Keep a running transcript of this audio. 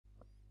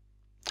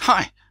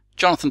Hi,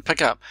 Jonathan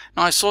Pickup.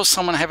 Now I saw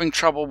someone having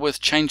trouble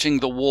with changing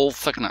the wall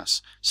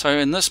thickness. So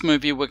in this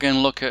movie we're going to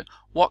look at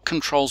what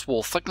controls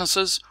wall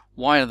thicknesses,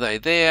 why are they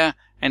there,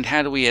 and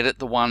how do we edit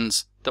the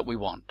ones that we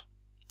want.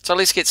 So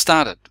let's get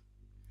started.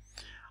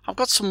 I've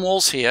got some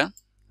walls here,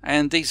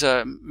 and these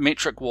are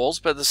metric walls,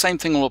 but the same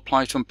thing will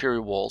apply to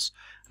imperial walls.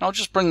 And I'll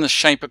just bring this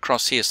shape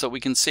across here so that we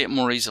can see it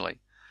more easily.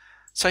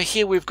 So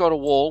here we've got a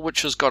wall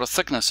which has got a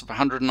thickness of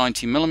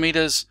 190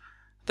 millimeters.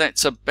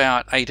 That's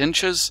about 8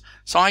 inches.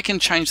 So I can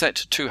change that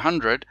to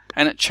 200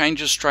 and it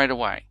changes straight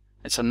away.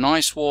 It's a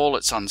nice wall,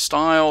 it's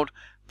unstyled,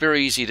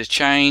 very easy to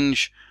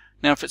change.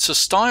 Now if it's a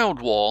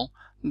styled wall,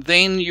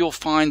 then you'll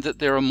find that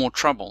there are more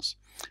troubles.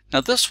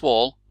 Now this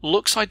wall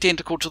looks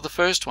identical to the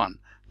first one,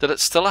 that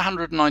it's still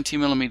 190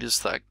 millimeters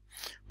thick,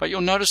 but you'll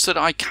notice that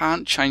I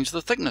can't change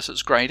the thickness.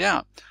 It's grayed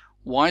out.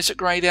 Why is it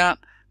grayed out?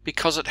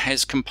 Because it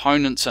has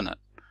components in it.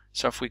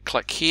 So if we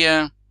click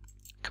here,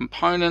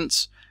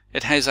 components,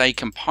 it has a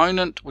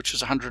component which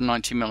is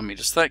 190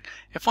 millimeters thick.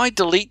 If I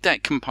delete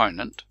that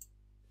component,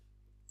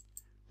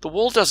 the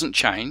wall doesn't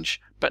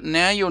change, but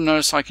now you'll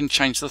notice I can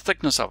change the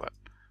thickness of it,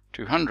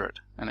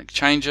 200, and it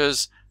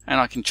changes, and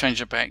I can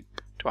change it back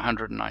to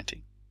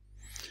 190.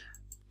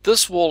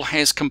 This wall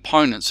has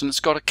components, and it's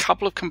got a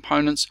couple of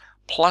components,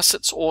 plus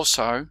it's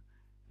also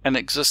an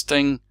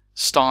existing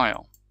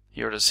style.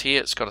 Here it is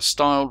here, it's got a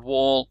styled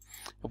wall.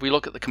 If we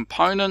look at the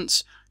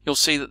components, you'll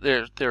see that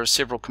there are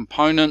several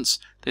components.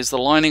 There's the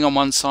lining on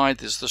one side,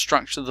 there's the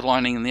structure of the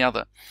lining in the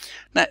other.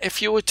 Now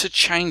if you were to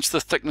change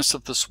the thickness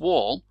of this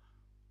wall,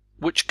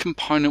 which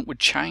component would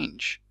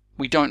change?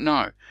 We don't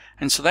know.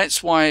 And so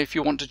that's why if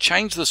you want to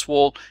change this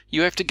wall,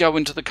 you have to go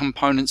into the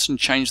components and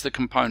change the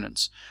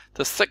components.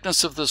 The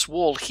thickness of this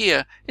wall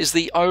here is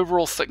the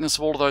overall thickness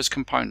of all of those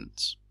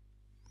components.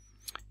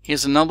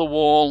 Here's another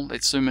wall.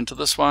 Let's zoom into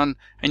this one,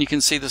 and you can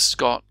see this has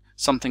got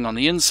something on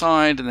the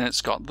inside, and then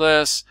it's got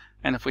this.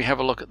 And if we have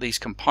a look at these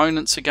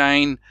components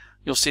again,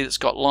 you'll see it's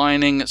got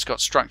lining, it's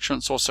got structure,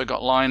 it's also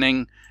got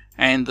lining,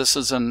 and this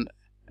is an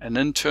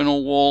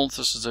internal wall,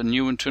 this is a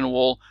new internal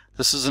wall,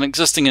 this is an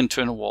existing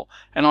internal wall,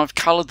 and I've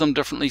colored them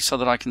differently so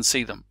that I can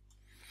see them.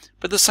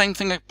 But the same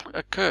thing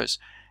occurs.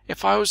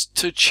 If I was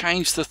to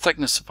change the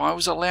thickness, if I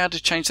was allowed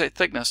to change that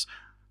thickness,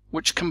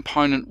 which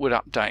component would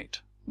update?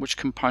 Which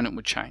component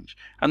would change?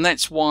 And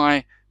that's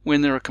why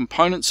when there are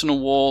components in a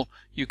wall,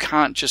 you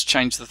can't just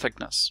change the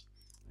thickness.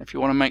 If you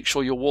want to make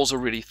sure your walls are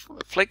really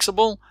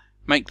flexible,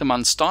 make them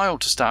unstyled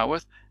to start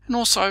with, and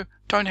also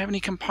don't have any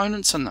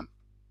components in them.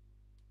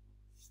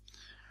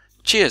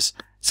 Cheers!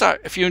 So,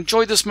 if you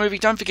enjoyed this movie,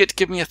 don't forget to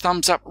give me a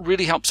thumbs up. It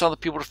really helps other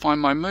people to find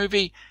my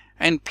movie.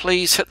 And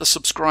please hit the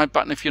subscribe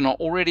button if you're not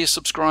already a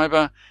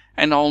subscriber,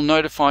 and I'll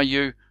notify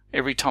you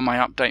every time I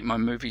update my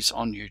movies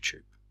on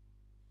YouTube.